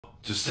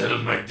To settle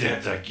my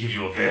debt, I give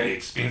you a very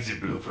expensive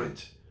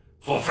blueprint.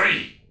 For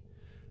free.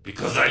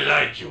 Because I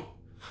like you.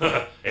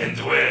 And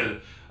well,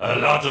 a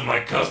lot of my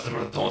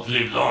customers don't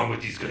live long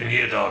with these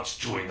grenade dogs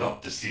chewing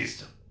up the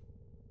system.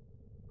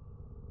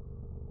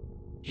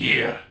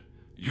 Here,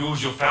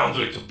 use your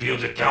foundry to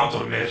build a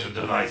countermeasure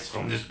device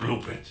from this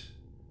blueprint.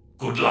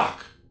 Good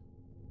luck.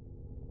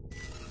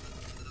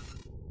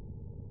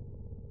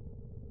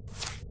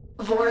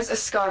 Vor's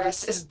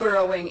Ascaris is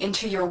burrowing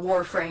into your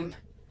Warframe.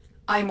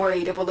 I'm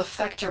worried it will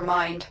affect your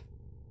mind.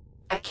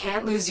 I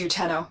can't lose you,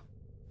 Tenno.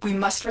 We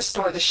must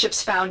restore the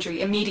ship's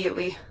foundry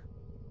immediately.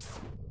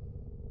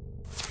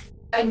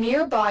 A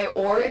nearby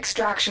ore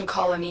extraction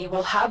colony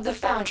will have the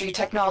foundry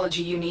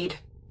technology you need.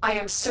 I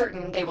am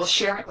certain they will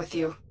share it with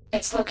you.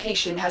 Its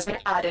location has been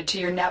added to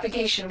your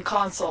navigation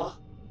console.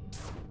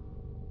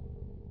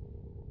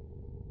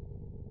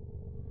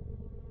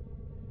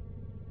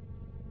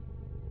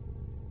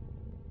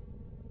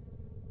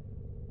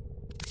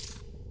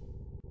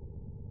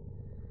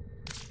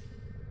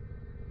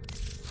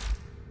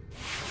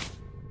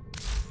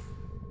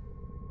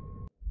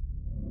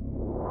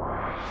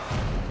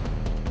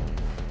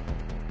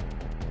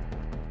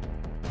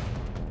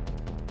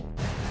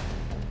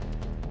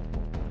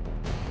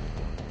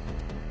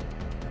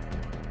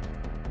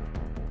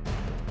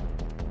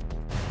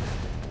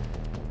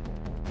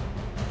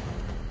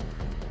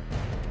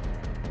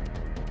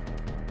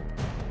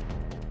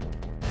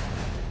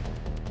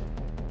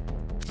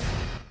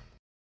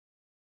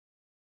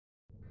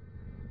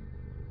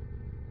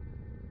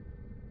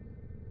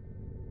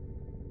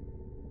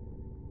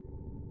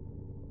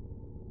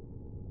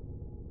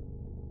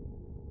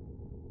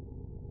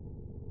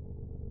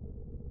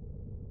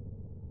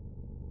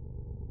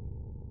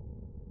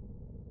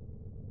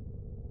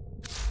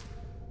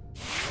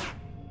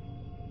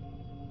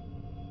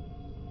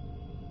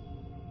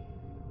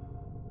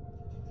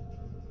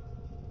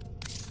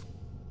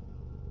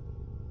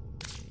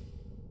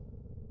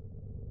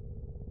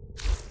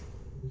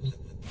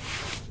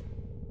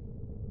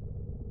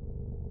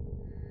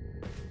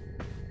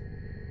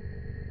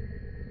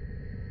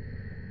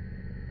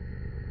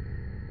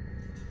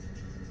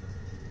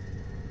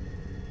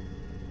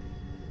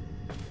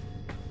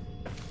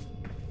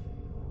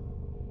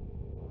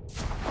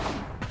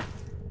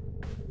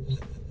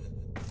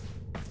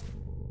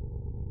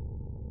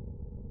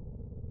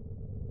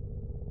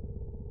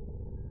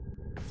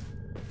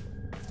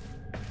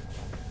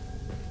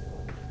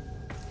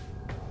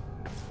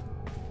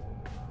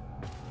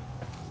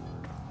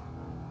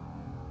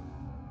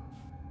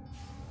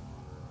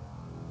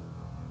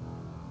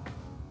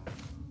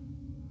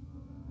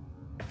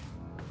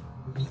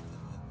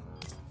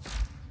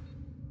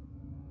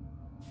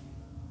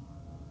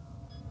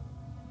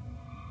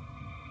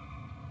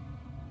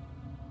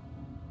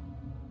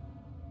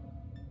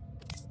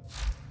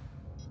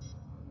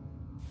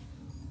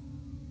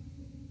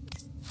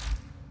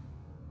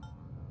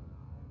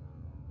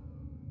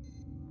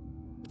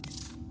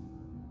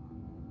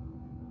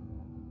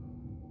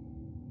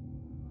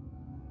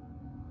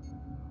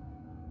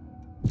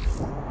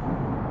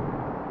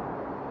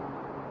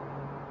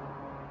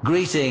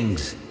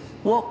 Greetings.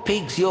 What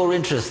piques your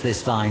interest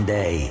this fine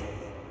day?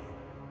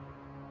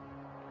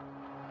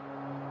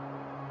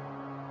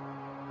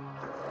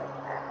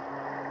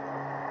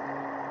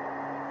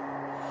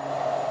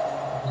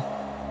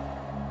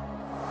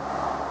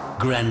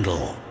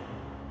 Grendel.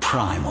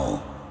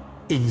 Primal.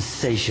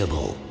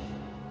 Insatiable.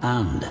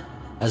 And,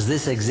 as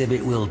this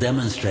exhibit will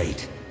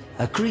demonstrate,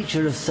 a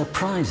creature of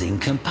surprising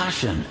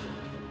compassion.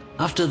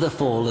 After the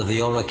fall of the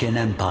Orokin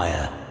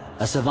Empire,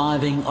 a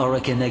surviving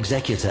Orokin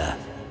executor,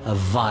 a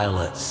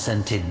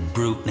violet-scented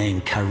brute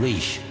named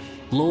Karish,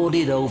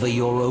 lorded over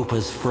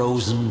Europa's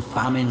frozen,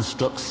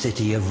 famine-struck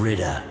city of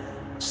Ridda.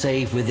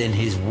 Save within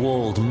his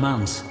walled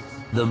manse,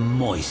 the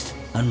moist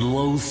and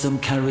loathsome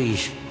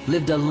Karish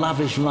lived a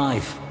lavish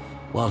life,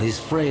 while his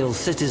frail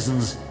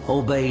citizens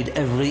obeyed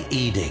every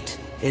edict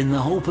in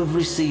the hope of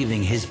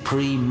receiving his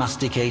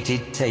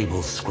pre-masticated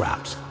table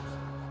scraps.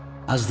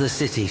 As the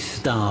city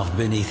starved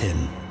beneath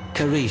him,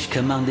 Karish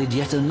commanded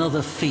yet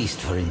another feast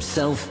for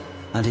himself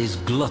and his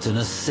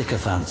gluttonous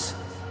sycophants.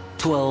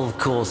 12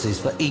 courses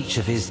for each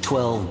of his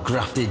 12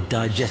 grafted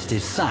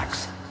digestive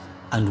sacs,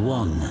 and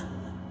one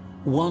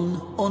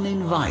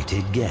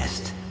uninvited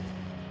guest.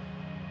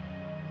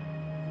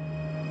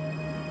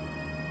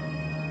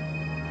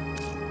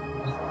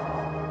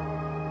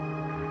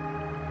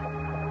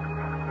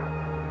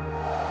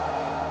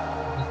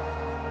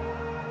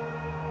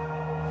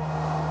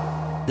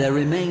 There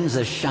remains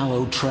a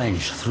shallow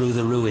trench through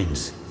the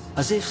ruins,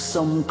 as if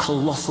some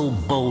colossal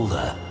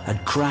boulder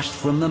had crashed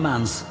from the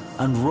manse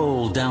and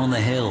rolled down the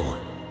hill.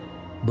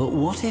 But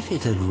what if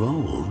it had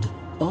rolled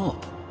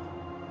up?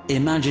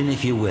 Imagine,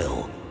 if you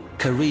will,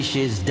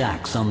 Karish's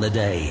Dax on the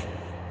day,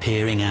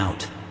 peering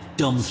out,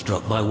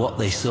 dumbstruck by what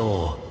they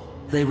saw.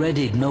 They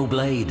readied no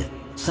blade,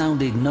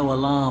 sounded no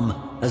alarm,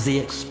 as the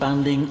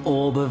expanding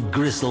orb of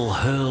gristle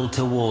hurled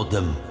toward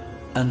them.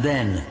 And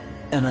then,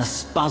 in a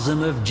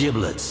spasm of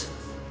giblets,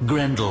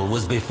 Grendel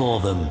was before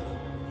them,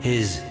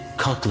 his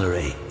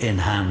cutlery in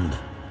hand.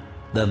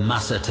 The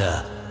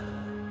masseter.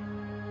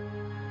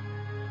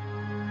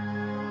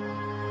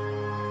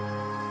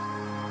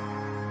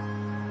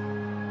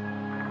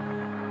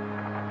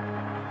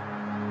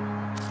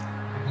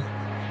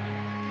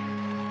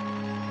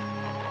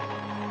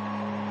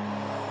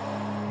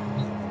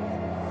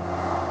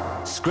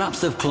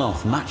 Scraps of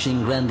cloth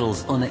matching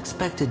Grendel's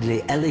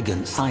unexpectedly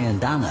elegant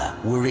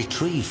sayandana were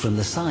retrieved from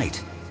the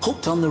site,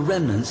 hooked on the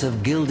remnants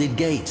of gilded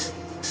gates,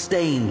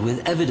 stained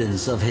with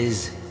evidence of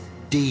his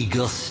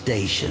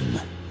degustation.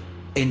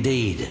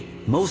 Indeed,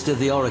 most of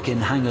the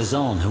Orokin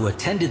hangers-on who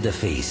attended the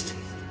feast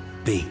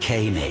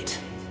became it,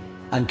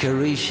 and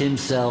Karish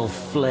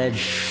himself fled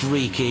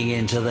shrieking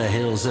into the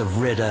hills of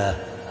Ridda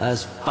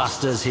as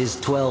fast as his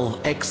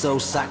 12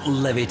 exosac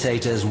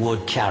levitators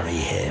would carry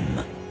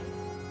him.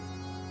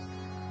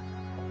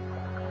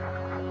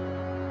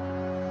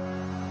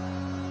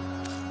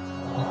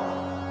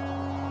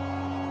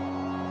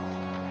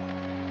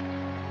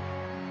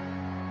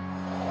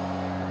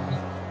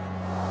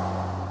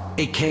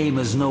 It came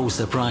as no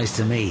surprise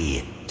to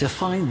me to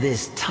find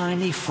this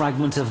tiny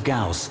fragment of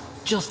Gauss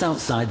just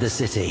outside the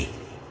city.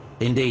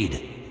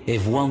 Indeed,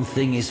 if one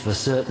thing is for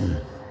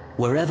certain,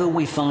 wherever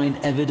we find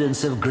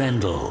evidence of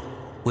Grendel,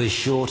 we're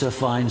sure to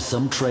find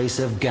some trace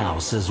of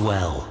Gauss as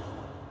well.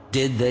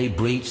 Did they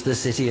breach the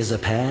city as a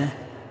pair?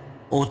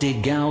 Or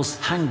did Gauss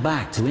hang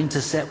back to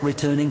intercept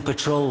returning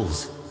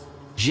patrols,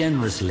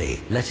 generously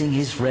letting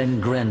his friend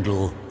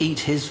Grendel eat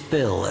his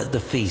fill at the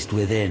feast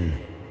within?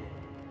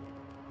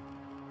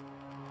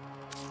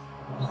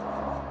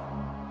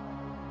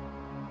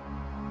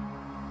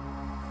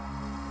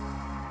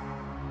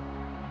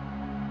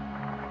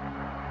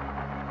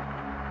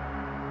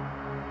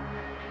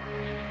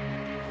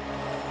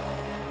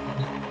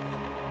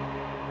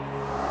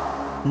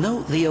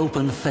 Note the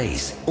open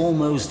face,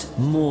 almost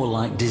more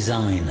like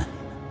design.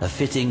 A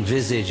fitting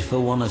visage for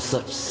one of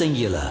such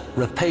singular,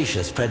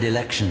 rapacious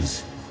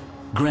predilections.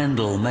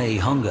 Grendel may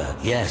hunger,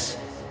 yes,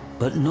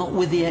 but not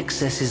with the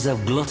excesses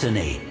of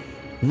gluttony,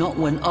 not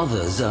when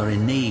others are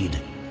in need.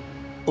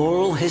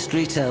 Oral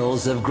history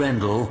tells of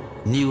Grendel,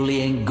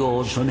 newly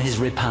engorged from his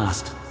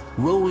repast,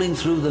 rolling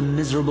through the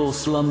miserable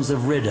slums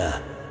of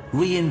Ridda,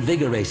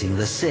 reinvigorating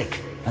the sick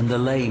and the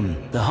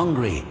lame, the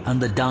hungry and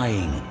the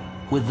dying,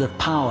 with the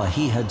power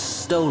he had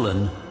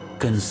stolen,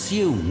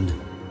 consumed,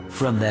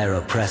 from their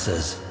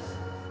oppressors.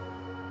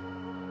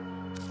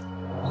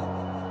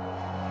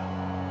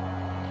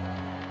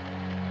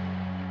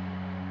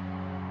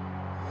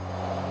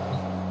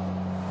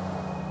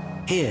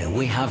 Here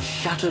we have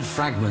shattered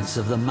fragments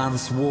of the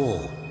manse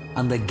wall,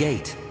 and the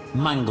gate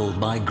mangled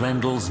by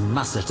Grendel's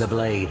masseter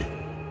blade.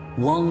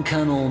 One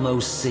can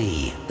almost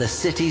see the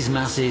city's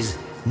masses,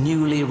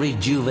 newly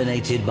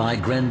rejuvenated by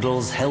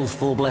Grendel's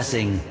healthful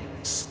blessing,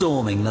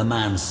 storming the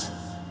manse.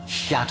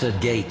 Shattered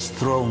gates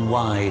thrown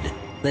wide,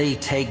 they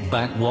take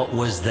back what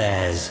was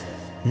theirs,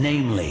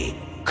 namely,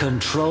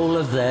 control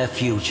of their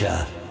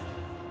future.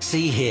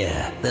 See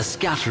here the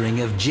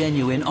scattering of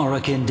genuine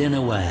Orokin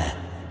dinnerware.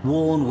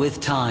 Worn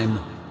with time,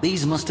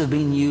 these must have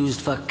been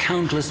used for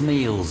countless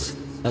meals,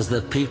 as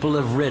the people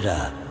of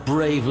Ridda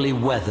bravely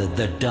weathered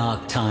the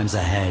dark times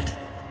ahead.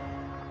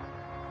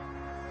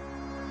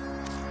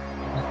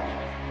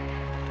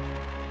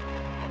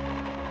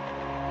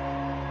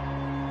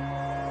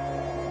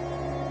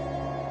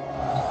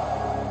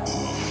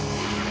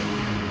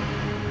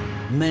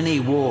 Many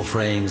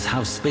warframes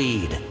have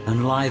speed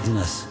and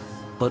litheness,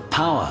 but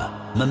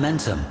power,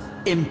 momentum,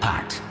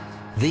 impact,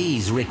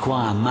 these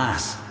require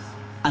mass.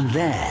 And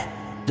there,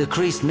 the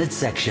creased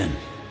midsection,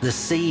 the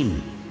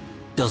seam,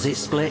 does it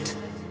split?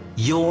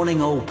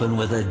 Yawning open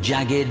with a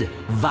jagged,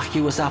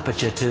 vacuous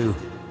aperture to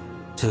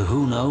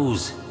who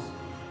knows?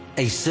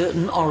 A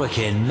certain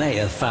Orokin may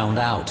have found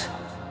out.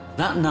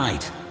 That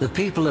night, the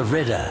people of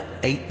Ridda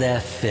ate their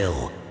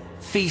fill,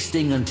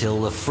 feasting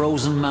until the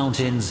frozen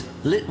mountains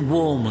lit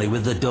warmly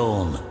with the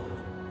dawn.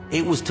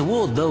 It was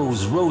toward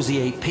those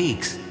roseate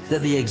peaks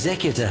that the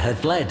Executor had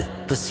fled,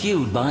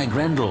 pursued by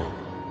Grendel.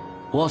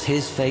 What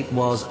his fate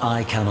was,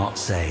 I cannot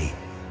say.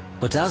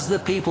 But as the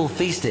people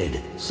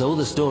feasted, so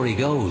the story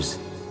goes,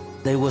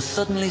 they were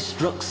suddenly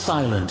struck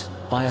silent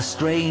by a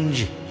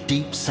strange,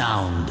 deep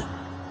sound.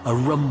 A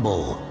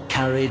rumble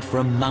carried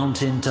from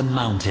mountain to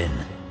mountain.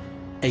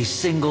 A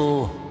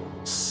single,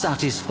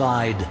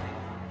 satisfied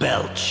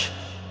belch.